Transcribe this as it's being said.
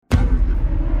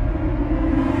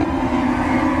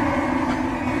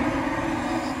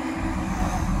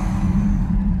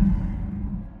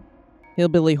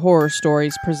Hillbilly Horror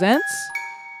Stories presents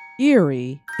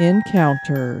Eerie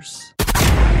Encounters.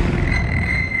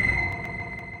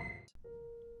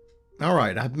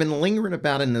 Alright, I've been lingering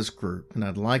about in this group, and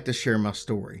I'd like to share my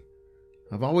story.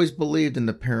 I've always believed in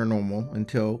the paranormal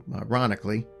until,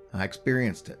 ironically, I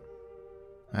experienced it.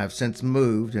 I have since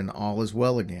moved, and all is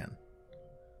well again.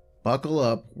 Buckle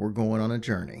up, we're going on a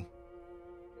journey.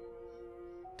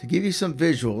 To give you some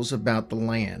visuals about the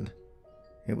land,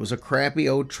 it was a crappy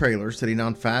old trailer sitting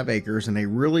on 5 acres in a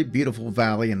really beautiful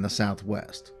valley in the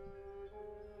southwest.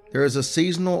 There is a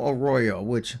seasonal arroyo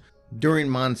which, during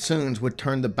monsoons, would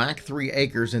turn the back 3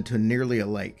 acres into nearly a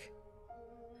lake.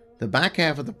 The back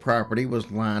half of the property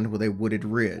was lined with a wooded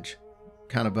ridge,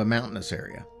 kind of a mountainous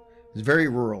area. It's very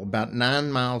rural, about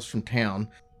 9 miles from town,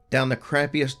 down the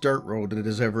crappiest dirt road that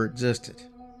has ever existed.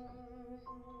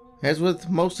 As with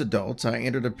most adults, I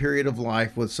entered a period of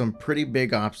life with some pretty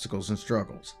big obstacles and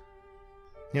struggles.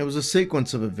 It was a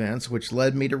sequence of events which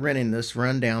led me to renting this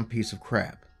rundown piece of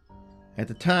crap. At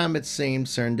the time, it seemed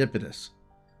serendipitous.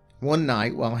 One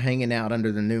night, while hanging out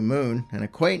under the new moon, an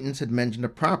acquaintance had mentioned a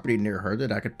property near her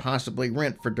that I could possibly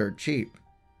rent for dirt cheap.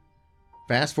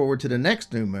 Fast forward to the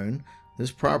next new moon, this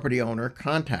property owner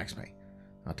contacts me.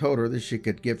 I told her that she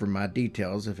could give her my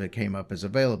details if it came up as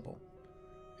available.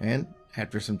 And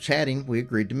after some chatting, we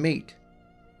agreed to meet.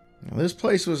 Now, this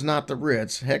place was not the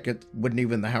Ritz. Heck, it wasn't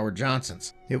even the Howard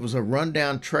Johnsons. It was a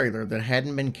rundown trailer that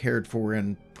hadn't been cared for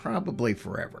in probably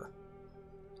forever.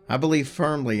 I believed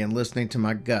firmly in listening to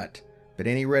my gut, but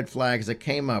any red flags that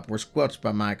came up were squelched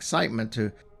by my excitement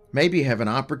to maybe have an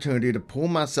opportunity to pull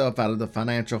myself out of the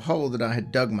financial hole that I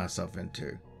had dug myself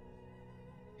into.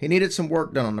 He needed some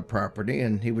work done on the property,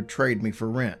 and he would trade me for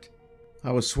rent.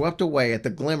 I was swept away at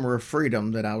the glimmer of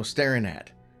freedom that I was staring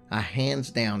at. I hands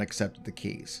down accepted the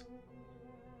keys.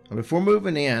 Before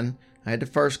moving in, I had to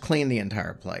first clean the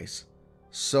entire place.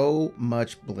 So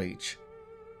much bleach.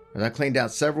 As I cleaned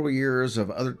out several years of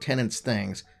other tenants'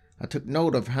 things, I took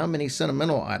note of how many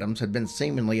sentimental items had been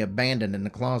seemingly abandoned in the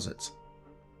closets.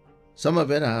 Some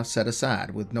of it I set aside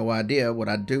with no idea what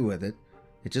I'd do with it.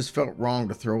 It just felt wrong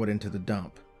to throw it into the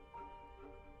dump.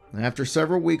 After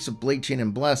several weeks of bleaching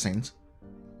and blessings,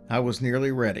 I was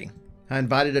nearly ready. I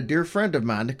invited a dear friend of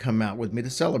mine to come out with me to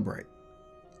celebrate.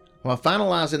 While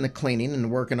finalizing the cleaning and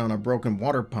working on a broken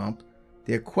water pump,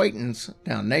 the acquaintance,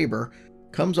 now neighbor,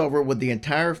 comes over with the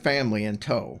entire family in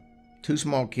tow. 2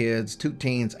 small kids, 2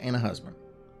 teens, and a husband.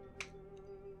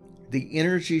 The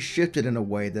energy shifted in a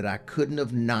way that I couldn't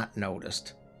have not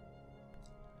noticed.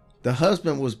 The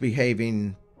husband was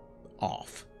behaving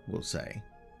off, we'll say.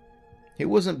 He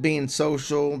wasn't being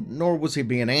social, nor was he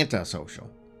being antisocial.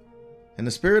 In the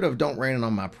spirit of don't rain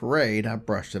on my parade, I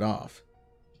brushed it off.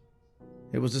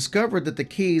 It was discovered that the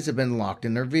keys had been locked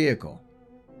in their vehicle,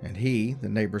 and he, the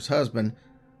neighbor's husband,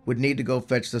 would need to go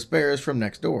fetch the spares from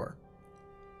next door.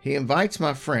 He invites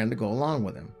my friend to go along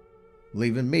with him,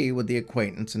 leaving me with the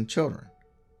acquaintance and children.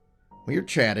 We were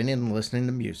chatting and listening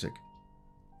to music.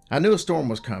 I knew a storm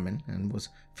was coming and was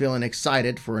feeling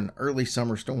excited for an early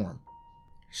summer storm.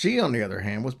 She, on the other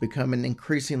hand, was becoming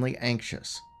increasingly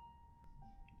anxious.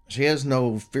 She has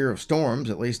no fear of storms,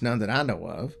 at least none that I know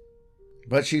of,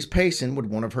 but she's pacing with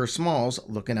one of her smalls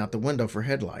looking out the window for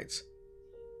headlights.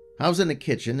 I was in the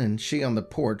kitchen and she on the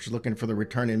porch looking for the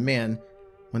returning men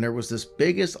when there was this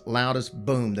biggest, loudest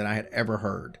boom that I had ever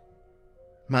heard.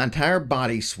 My entire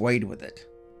body swayed with it.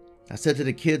 I said to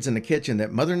the kids in the kitchen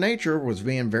that Mother Nature was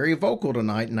being very vocal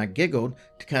tonight, and I giggled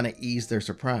to kind of ease their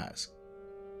surprise.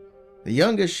 The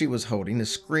youngest she was holding is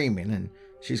screaming, and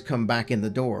she's come back in the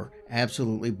door,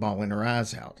 absolutely bawling her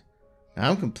eyes out.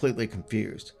 Now, I'm completely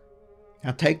confused.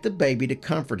 I take the baby to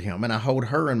comfort him, and I hold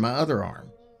her in my other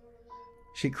arm.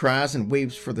 She cries and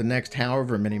weeps for the next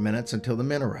however many minutes until the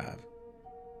men arrive.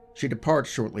 She departs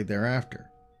shortly thereafter.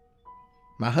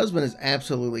 My husband is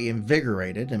absolutely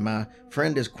invigorated, and my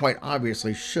friend is quite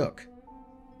obviously shook.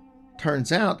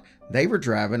 Turns out they were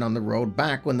driving on the road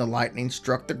back when the lightning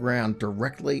struck the ground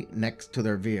directly next to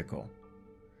their vehicle,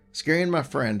 scaring my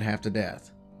friend half to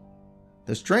death.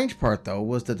 The strange part, though,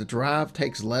 was that the drive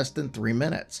takes less than 3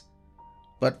 minutes.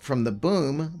 But from the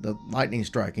boom, the lightning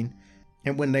striking,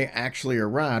 and when they actually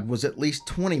arrived was at least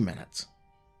 20 minutes.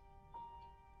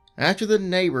 After the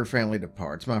neighbor family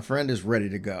departs, my friend is ready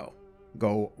to go.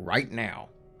 Go right now.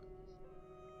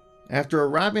 After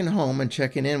arriving home and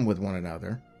checking in with one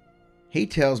another, he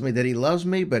tells me that he loves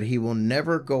me, but he will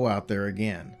never go out there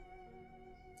again.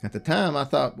 At the time, I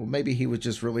thought, well, maybe he was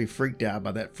just really freaked out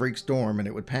by that freak storm and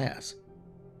it would pass.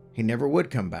 He never would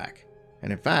come back,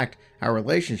 and in fact, our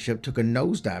relationship took a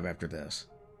nosedive after this.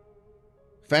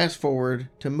 Fast forward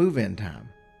to move-in time.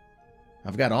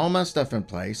 I've got all my stuff in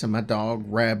place, and my dog,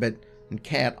 rabbit, and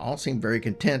cat all seem very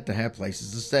content to have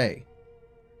places to stay.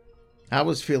 I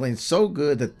was feeling so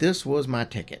good that this was my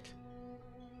ticket.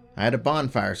 I had a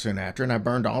bonfire soon after, and I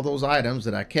burned all those items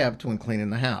that I kept when cleaning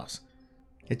the house.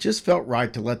 It just felt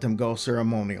right to let them go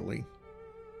ceremonially.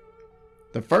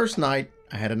 The first night,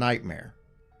 I had a nightmare.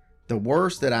 The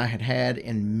worst that I had had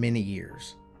in many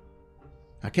years.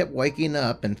 I kept waking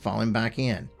up and falling back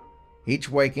in. Each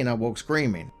waking, I woke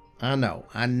screaming. I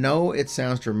know it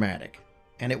sounds dramatic,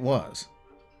 and it was.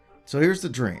 So here's the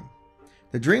dream.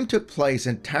 The dream took place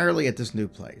entirely at this new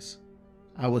place.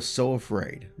 I was so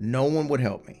afraid. No one would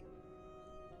help me.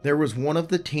 There was one of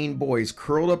the teen boys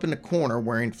curled up in the corner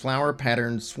wearing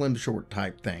flower-patterned swim short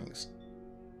type things.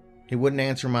 He wouldn't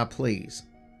answer my pleas.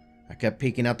 I kept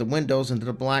peeking out the windows into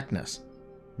the blackness,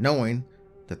 knowing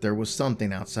that there was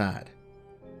something outside.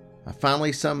 I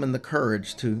finally summoned the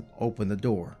courage to open the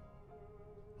door.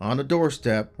 On the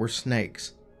doorstep were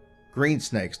snakes, green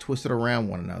snakes twisted around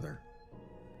one another.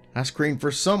 I screamed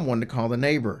for someone to call the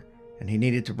neighbor, and he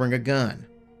needed to bring a gun.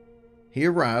 He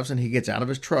arrives and he gets out of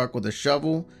his truck with a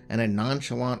shovel and a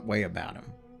nonchalant way about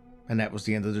him. And that was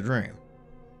the end of the dream.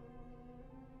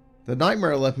 The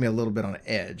nightmare left me a little bit on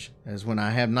edge, as when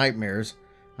I have nightmares,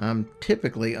 I'm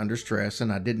typically under stress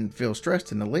and I didn't feel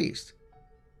stressed in the least.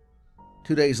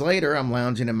 2 days later, I'm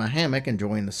lounging in my hammock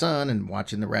enjoying the sun and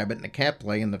watching the rabbit and the cat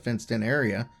play in the fenced-in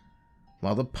area,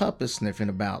 while the pup is sniffing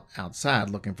about outside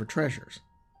looking for treasures.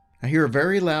 I hear a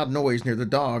very loud noise near the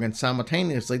dog, and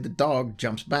simultaneously the dog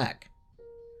jumps back.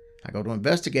 I go to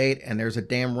investigate, and there's a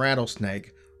damn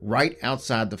rattlesnake right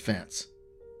outside the fence.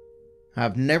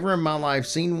 I've never in my life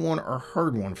seen one or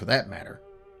heard one for that matter.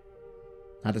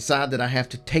 I decide that I have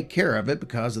to take care of it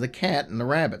because of the cat and the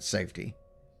rabbit's safety.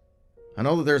 I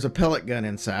know that there's a pellet gun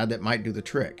inside that might do the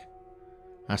trick.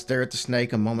 I stare at the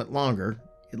snake a moment longer.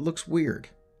 It looks weird.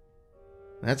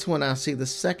 That's when I see the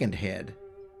second head.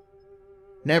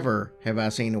 Never have I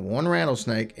seen one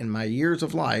rattlesnake in my years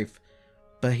of life,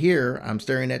 but here I'm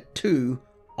staring at two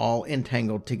all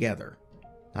entangled together.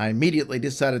 I immediately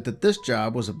decided that this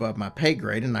job was above my pay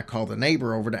grade, and I called the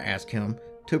neighbor over to ask him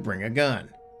to bring a gun.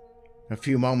 A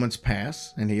few moments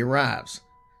pass and he arrives.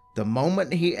 The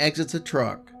moment he exits the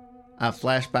truck, I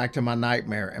flash back to my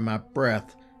nightmare and my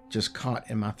breath just caught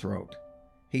in my throat.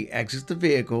 He exits the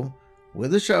vehicle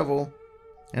with a shovel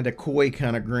and a coy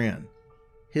kind of grin.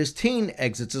 His teen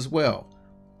exits as well,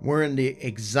 wearing the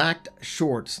exact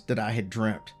shorts that I had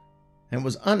dreamt, and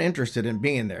was uninterested in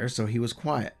being there, so he was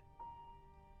quiet.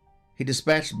 He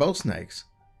dispatched both snakes,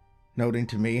 noting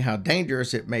to me how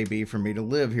dangerous it may be for me to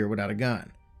live here without a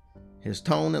gun. His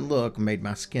tone and look made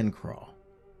my skin crawl.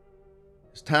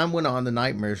 As time went on, the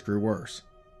nightmares grew worse,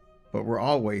 but were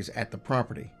always at the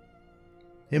property.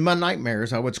 In my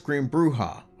nightmares, I would scream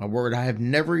 "Bruja," a word I have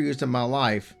never used in my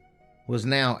life, was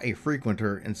now a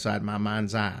frequenter inside my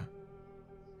mind's eye.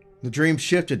 The dream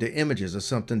shifted to images of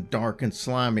something dark and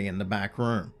slimy in the back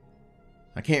room.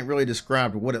 I can't really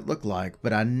describe what it looked like,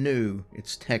 but I knew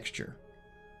its texture.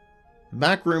 The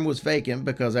back room was vacant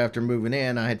because after moving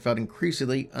in, I had felt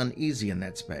increasingly uneasy in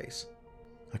that space.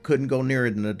 I couldn't go near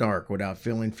it in the dark without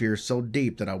feeling fear so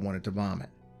deep that I wanted to vomit.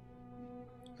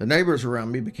 The neighbors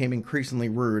around me became increasingly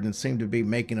rude and seemed to be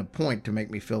making a point to make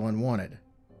me feel unwanted.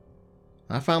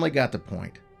 I finally got the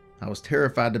point. I was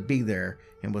terrified to be there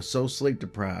and was so sleep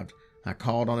deprived, I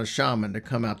called on a shaman to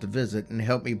come out to visit and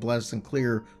help me bless and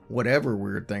clear whatever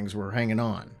weird things were hanging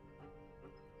on.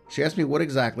 She asked me what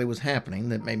exactly was happening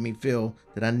that made me feel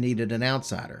that I needed an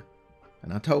outsider,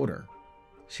 and I told her.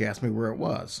 She asked me where it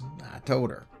was. I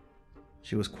told her.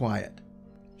 She was quiet.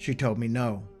 She told me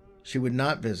no, she would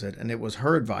not visit, and it was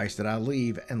her advice that I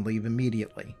leave and leave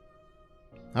immediately.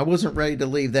 I wasn't ready to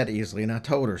leave that easily, and I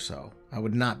told her so. I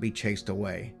would not be chased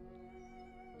away.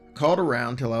 I called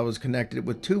around till I was connected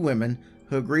with two women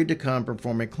who agreed to come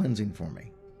perform a cleansing for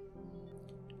me.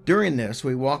 During this,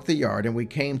 we walked the yard and we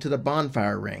came to the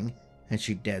bonfire ring, and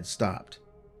she dead stopped.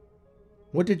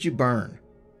 "What did you burn?"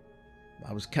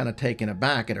 I was kind of taken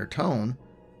aback at her tone,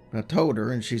 but I told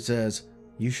her, and she says,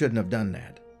 "You shouldn't have done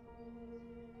that."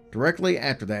 Directly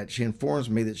after that, she informs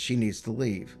me that she needs to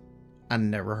leave. I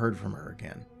never heard from her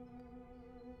again.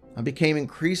 I became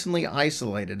increasingly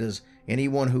isolated, as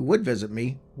anyone who would visit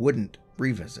me wouldn't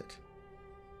revisit.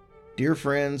 Dear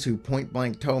friends who point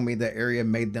blank told me the area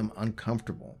made them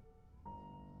uncomfortable.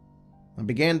 I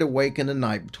began to wake in the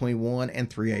night between 1 and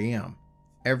 3 a.m.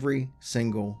 every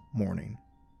single morning.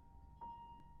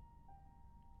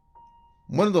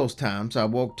 One of those times I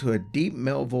woke to a deep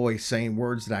male voice saying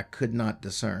words that I could not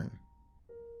discern.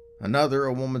 Another,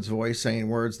 a woman's voice saying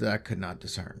words that I could not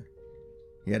discern.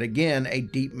 Yet again, a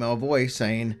deep male voice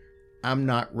saying, "I'm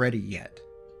not ready yet."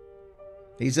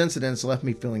 These incidents left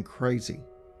me feeling crazy.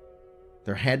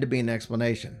 There had to be an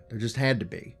explanation. There just had to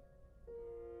be.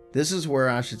 This is where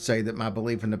I should say that my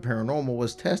belief in the paranormal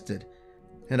was tested,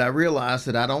 and I realized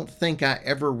that I don't think I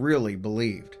ever really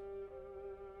believed.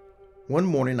 One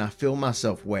morning I feel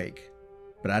myself wake,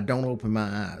 but I don't open my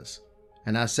eyes,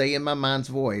 and I say in my mind's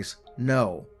voice,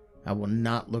 "No, I will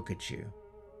not look at you."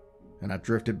 And I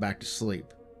drifted back to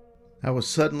sleep. I was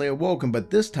suddenly awoken, but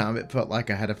this time it felt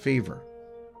like I had a fever.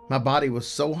 My body was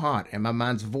so hot, and my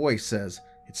mind's voice says,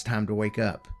 "It's time to wake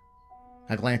up."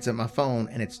 I glance at my phone,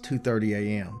 and it's 2:30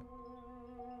 a.m.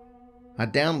 I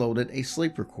downloaded a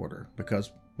sleep recorder,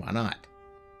 because why not?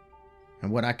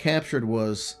 And what I captured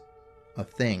was a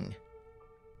thing.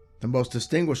 The most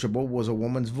distinguishable was a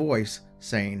woman's voice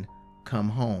saying, "Come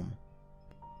home."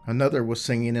 Another was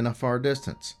singing in a far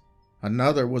distance.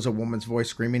 Another was a woman's voice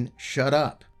screaming, "Shut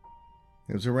up."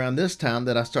 It was around this time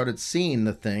that I started seeing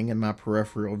the thing in my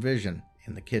peripheral vision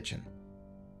in the kitchen.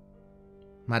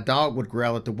 My dog would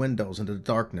growl at the windows into the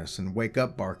darkness and wake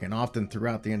up barking often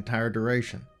throughout the entire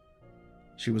duration.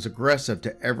 She was aggressive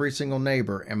to every single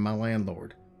neighbor and my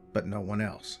landlord, but no one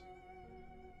else.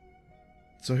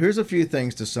 So here's a few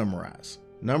things to summarize.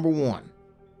 Number one,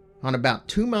 on about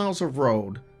 2 miles of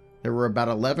road, there were about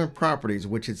 11 properties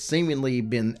which had seemingly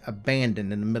been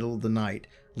abandoned in the middle of the night,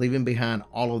 leaving behind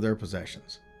all of their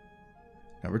possessions.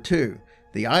 Number two,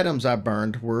 the items I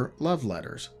burned were love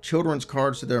letters, children's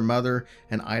cards to their mother,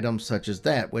 and items such as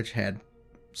that which had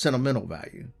sentimental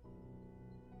value.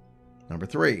 Number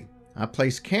three, I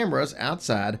placed cameras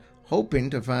outside hoping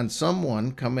to find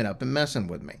someone coming up and messing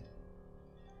with me.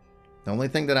 The only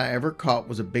thing that I ever caught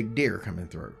was a big deer coming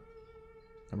through.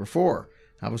 Number four,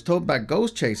 I was told by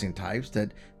ghost chasing types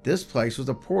that this place was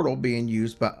a portal being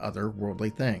used by other worldly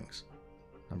things.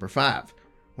 Number five,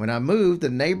 when I moved, the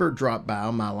neighbor dropped by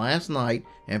on my last night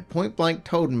and point blank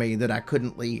told me that I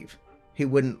couldn't leave. He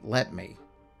wouldn't let me.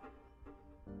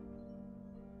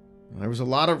 There was a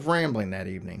lot of rambling that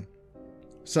evening.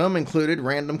 Some included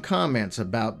random comments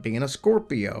about being a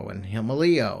Scorpio and him a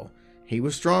Leo. He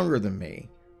was stronger than me.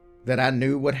 That I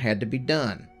knew what had to be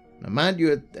done. Now mind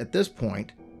you, at this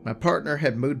point, my partner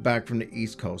had moved back from the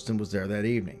East Coast and was there that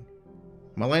evening.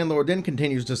 My landlord then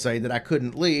continues to say that I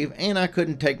couldn't leave and I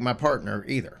couldn't take my partner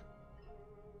either.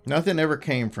 Nothing ever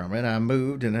came from it. I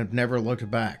moved and have never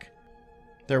looked back.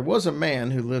 There was a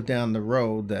man who lived down the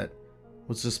road that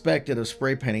was suspected of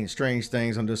spray painting strange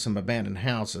things onto some abandoned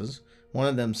houses. One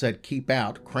of them said, "Keep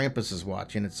out, Krampus is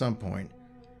watching" at some point,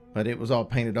 but it was all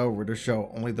painted over to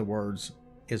show only the words,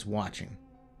 "is watching."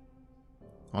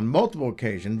 On multiple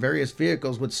occasions, various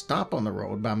vehicles would stop on the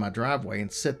road by my driveway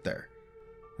and sit there.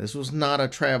 This was not a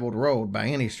traveled road by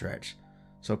any stretch,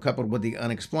 so coupled with the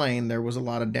unexplained, there was a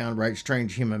lot of downright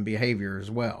strange human behavior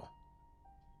as well.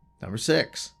 Number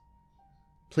 6.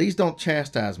 Please don't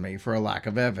chastise me for a lack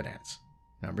of evidence.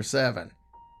 Number 7.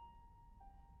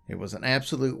 It was an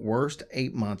absolute worst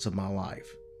 8 months of my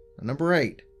life. And number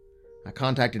 8. I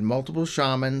contacted multiple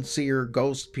shaman, seer,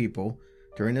 ghost people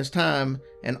during this time,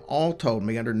 and all told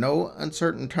me under no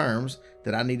uncertain terms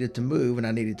that I needed to move and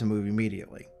I needed to move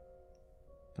immediately.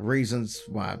 The reasons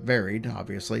why varied,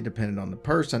 obviously, depending on the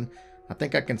person. I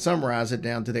think I can summarize it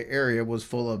down to the area was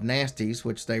full of nasties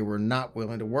which they were not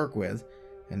willing to work with,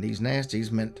 and these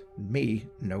nasties meant me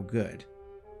no good.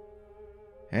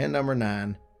 And number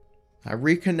 9, I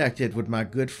reconnected with my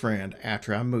good friend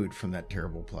after I moved from that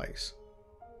terrible place.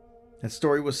 That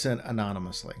story was sent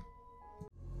anonymously.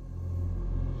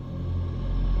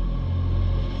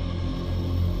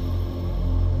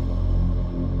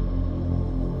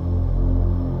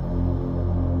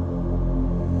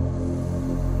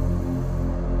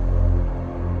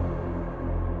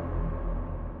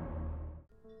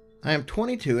 I am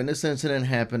 22 and this incident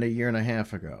happened a year and a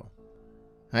half ago.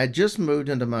 I had just moved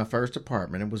into my first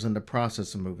apartment and was in the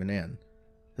process of moving in.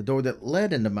 The door that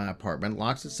led into my apartment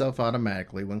locks itself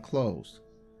automatically when closed.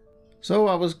 So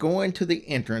I was going to the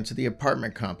entrance of the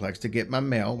apartment complex to get my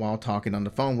mail while talking on the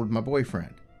phone with my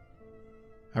boyfriend.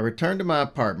 I returned to my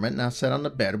apartment and I sat on the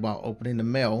bed while opening the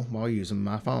mail while using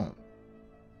my phone.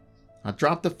 I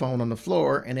dropped the phone on the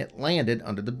floor and it landed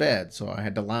under the bed, so I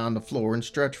had to lie on the floor and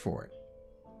stretch for it.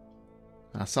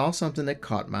 I saw something that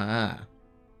caught my eye.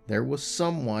 There was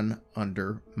someone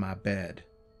under my bed.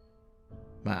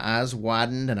 My eyes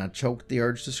widened and I choked the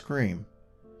urge to scream.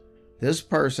 This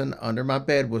person under my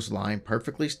bed was lying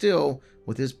perfectly still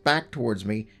with his back towards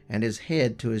me and his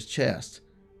head to his chest,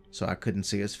 so I couldn't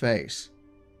see his face.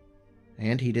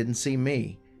 And he didn't see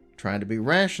me. Trying to be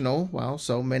rational while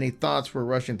so many thoughts were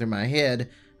rushing through my head,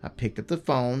 I picked up the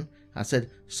phone, I said,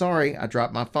 "Sorry, I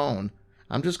dropped my phone.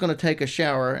 I'm just going to take a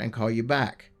shower and call you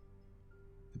back."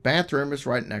 The bathroom is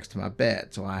right next to my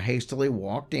bed, so I hastily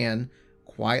walked in,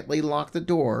 quietly locked the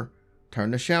door,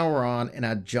 turned the shower on, and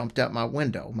I jumped out my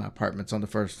window. My apartment's on the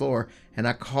first floor, and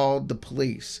I called the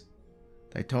police.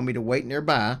 They told me to wait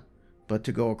nearby, but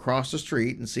to go across the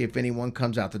street and see if anyone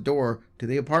comes out the door to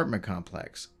the apartment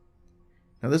complex.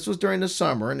 Now, this was during the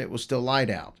summer, and it was still light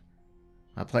out.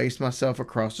 I placed myself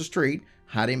across the street,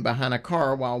 hiding behind a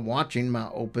car while watching my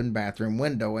open bathroom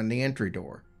window and the entry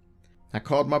door. I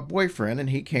called my boyfriend, and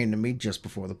he came to me just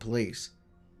before the police.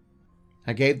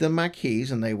 I gave them my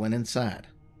keys, and they went inside.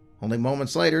 Only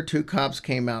moments later, 2 cops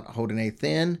came out holding a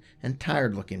thin and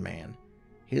tired-looking man.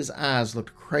 His eyes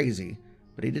looked crazy,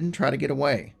 but he didn't try to get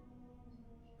away.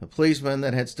 The policeman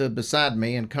that had stood beside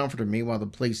me and comforted me while the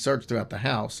police searched throughout the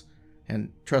house,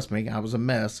 and trust me, I was a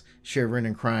mess, shivering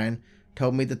and crying,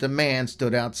 told me that the man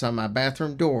stood outside my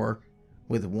bathroom door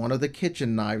with one of the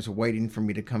kitchen knives waiting for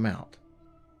me to come out.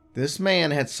 This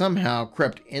man had somehow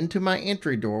crept into my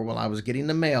entry door while I was getting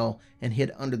the mail and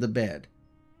hid under the bed.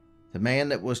 The man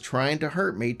that was trying to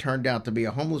hurt me turned out to be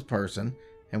a homeless person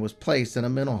and was placed in a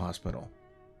mental hospital.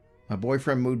 My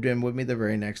boyfriend moved in with me the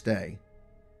very next day.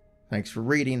 Thanks for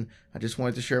reading. I just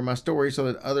wanted to share my story so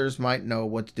that others might know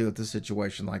what to do if a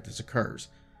situation like this occurs.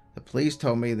 The police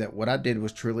told me that what I did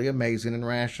was truly amazing and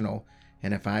rational,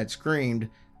 and if I had screamed,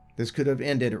 this could have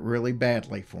ended really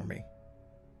badly for me.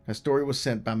 The story was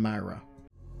sent by Myra.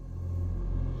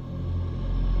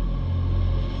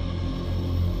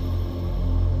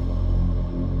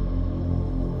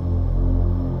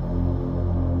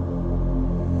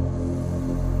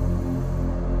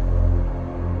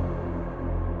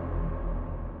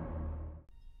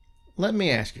 Let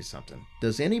me ask you something.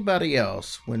 Does anybody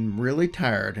else, when really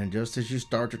tired and just as you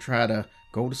start to try to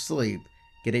go to sleep,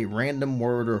 get a random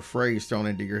word or phrase thrown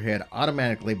into your head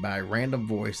automatically by a random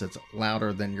voice that's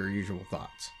louder than your usual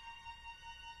thoughts?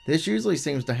 This usually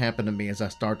seems to happen to me as I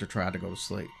start to try to go to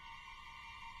sleep.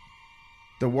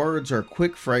 The words are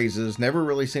quick phrases, never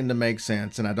really seem to make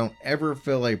sense, and I don't ever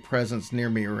feel a presence near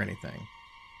me or anything.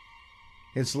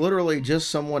 It's literally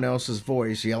just someone else's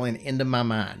voice yelling into my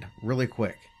mind, really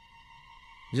quick.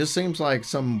 It just seems like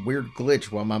some weird glitch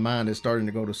while my mind is starting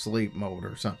to go to sleep mode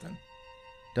or something.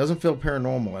 Doesn't feel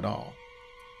paranormal at all.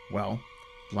 Well,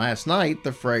 last night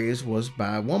the phrase was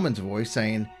by a woman's voice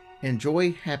saying,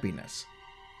 "Enjoy happiness."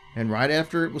 And right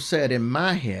after it was said in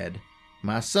my head,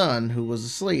 my son, who was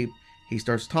asleep, he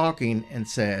starts talking and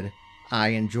said, "I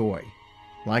enjoy,"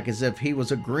 like as if he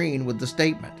was agreeing with the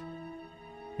statement.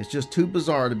 It's just too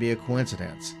bizarre to be a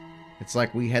coincidence. It's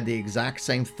like we had the exact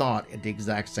same thought at the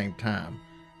exact same time.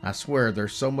 I swear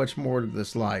there's so much more to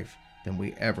this life than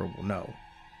we ever will know.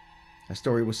 A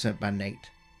story was sent by Nate.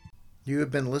 You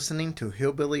have been listening to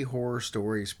Hillbilly Horror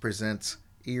Stories presents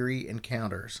Eerie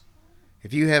Encounters.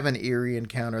 If you have an eerie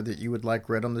encounter that you would like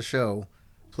read on the show,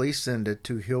 please send it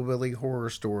to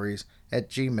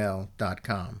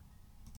hillbillyhorrorstories@gmail.com.